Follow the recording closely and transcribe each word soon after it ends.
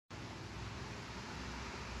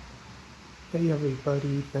Hey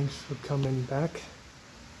everybody, thanks for coming back.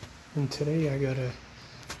 And today I got a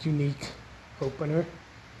unique opener.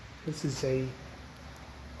 This is a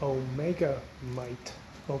Omega Mite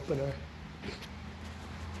opener.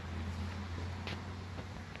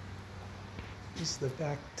 This is the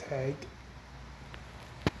back tag.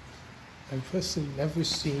 I've personally never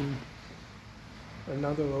seen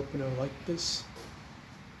another opener like this.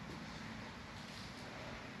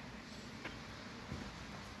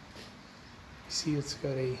 See, it's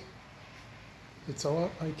a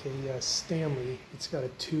lot like a Stanley. It's got a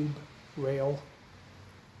tube rail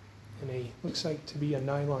and looks like to be a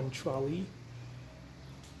nylon trolley.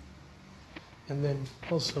 And then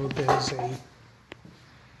also there's a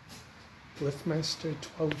Liftmaster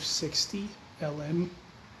 1260LM.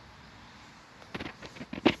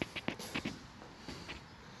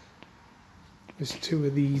 There's two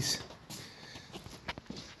of these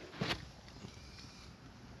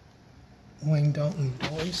Dalton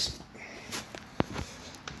doors.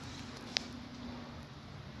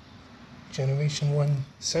 Generation 1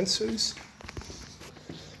 sensors.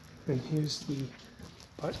 And here's the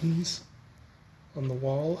buttons on the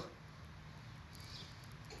wall.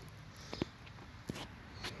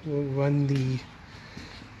 We'll run the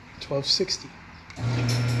 1260.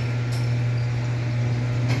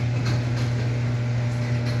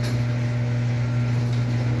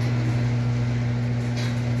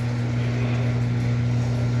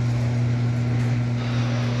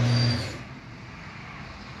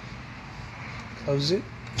 Close it.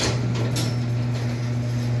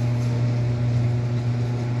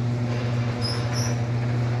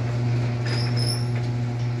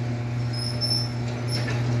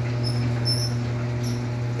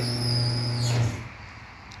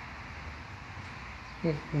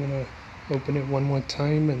 I'm gonna open it one more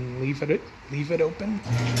time and leave it open.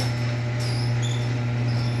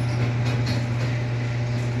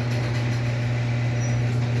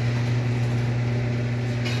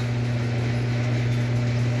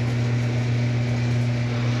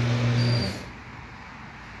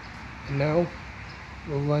 And now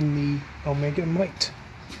we'll run the Omega Mite.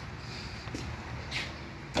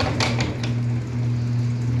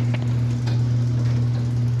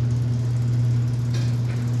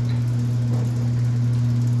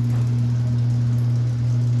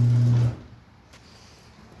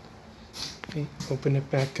 Okay, open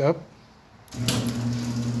it back up.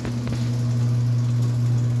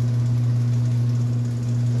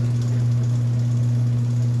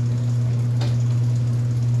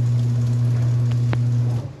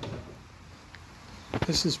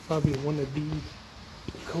 This is probably one of the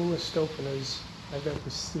coolest openers I've ever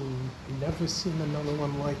seen. I've never seen another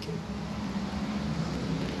one like it.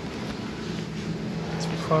 It's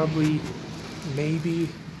probably maybe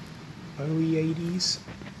early 80s.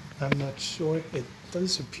 I'm not sure. It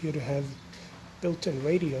does appear to have built-in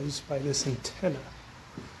radios by this antenna.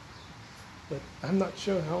 But I'm not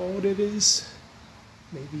sure how old it is.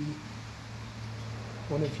 Maybe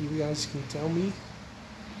one of you guys can tell me.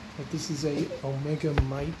 But this is a Omega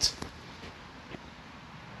Mite.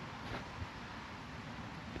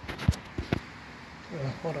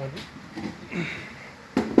 Hold on.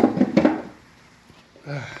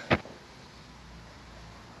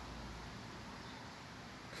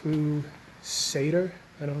 Crusader.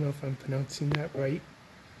 I don't know if I'm pronouncing that right.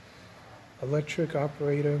 Electric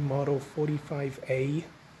operator model 45A.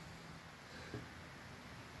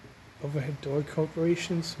 Overhead door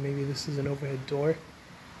corporation, so maybe this is an overhead door.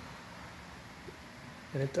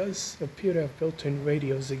 And it does appear to have built-in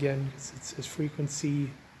radios again, because it says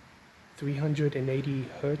frequency 380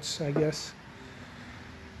 hertz, I guess.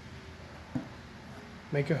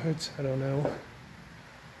 Megahertz, I don't know.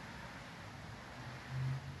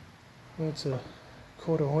 Well, it's a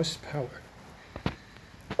 1/4 horsepower.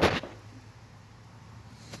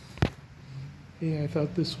 Yeah, I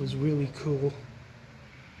thought this was really cool.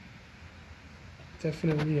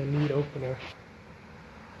 Definitely a neat opener.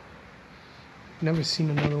 Never seen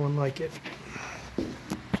another one like it.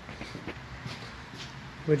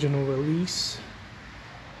 Original release.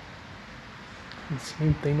 And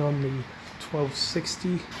same thing on the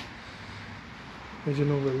 1260.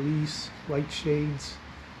 Original release, light shades,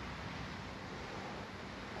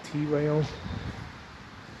 T-rail.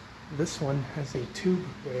 This one has a tube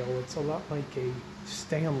rail. It's a lot like a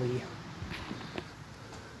Stanley.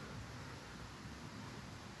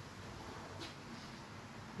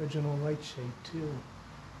 Original light shade too,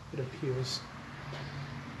 it appears.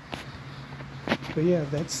 But yeah,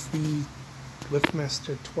 that's the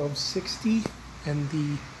Liftmaster 1260 and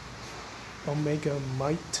the Omega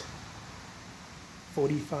Mite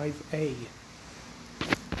 45A.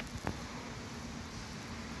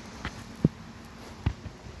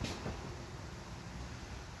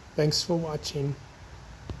 Thanks for watching.